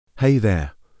Hey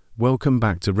there, welcome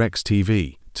back to Rex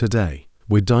TV. Today,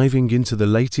 we're diving into the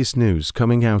latest news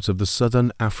coming out of the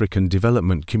Southern African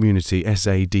Development Community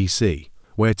SADC,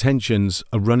 where tensions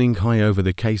are running high over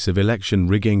the case of election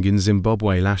rigging in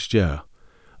Zimbabwe last year.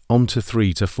 On to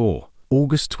 3 to 4.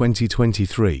 August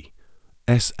 2023,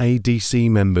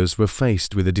 SADC members were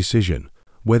faced with a decision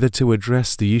whether to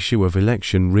address the issue of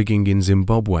election rigging in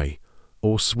Zimbabwe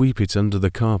or sweep it under the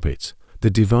carpet.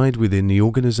 The divide within the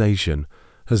organization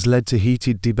has led to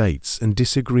heated debates and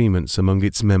disagreements among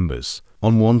its members.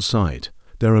 On one side,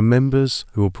 there are members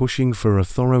who are pushing for a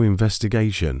thorough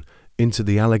investigation into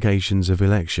the allegations of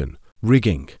election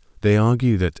rigging. They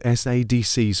argue that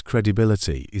SADC's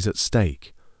credibility is at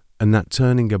stake, and that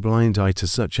turning a blind eye to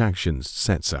such actions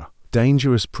sets a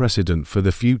dangerous precedent for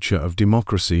the future of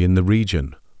democracy in the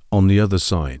region. On the other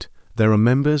side, there are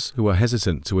members who are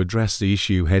hesitant to address the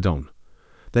issue head-on.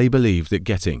 They believe that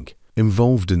getting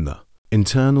involved in the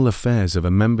internal affairs of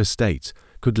a member state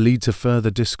could lead to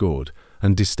further discord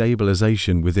and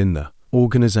destabilization within the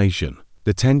organization.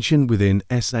 The tension within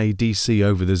SADC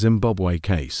over the Zimbabwe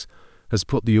case has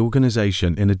put the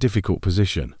organization in a difficult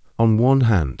position. On one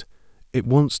hand, it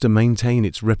wants to maintain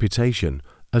its reputation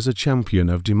as a champion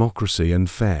of democracy and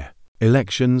fair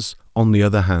elections. On the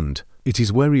other hand, it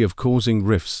is wary of causing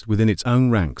rifts within its own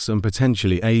ranks and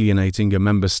potentially alienating a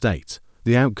member state.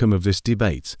 The outcome of this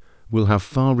debate will have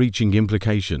far-reaching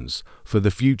implications for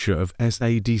the future of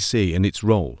SADC and its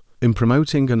role in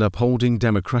promoting and upholding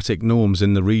democratic norms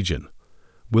in the region.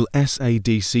 Will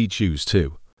SADC choose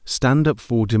to stand up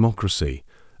for democracy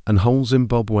and hold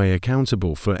Zimbabwe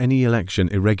accountable for any election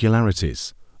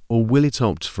irregularities, or will it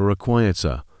opt for a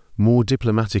quieter, more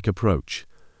diplomatic approach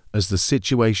as the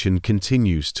situation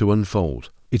continues to unfold?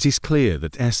 It is clear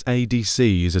that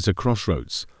SADC is at a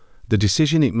crossroads. The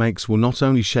decision it makes will not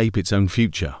only shape its own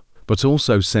future, but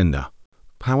also send a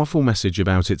powerful message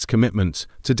about its commitment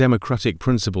to democratic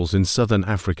principles in Southern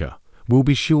Africa. We'll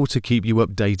be sure to keep you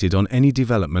updated on any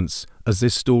developments as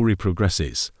this story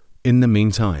progresses. In the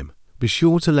meantime, be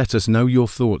sure to let us know your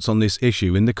thoughts on this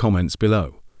issue in the comments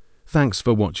below. Thanks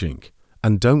for watching,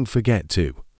 and don't forget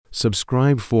to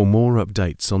subscribe for more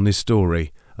updates on this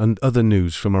story and other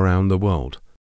news from around the world.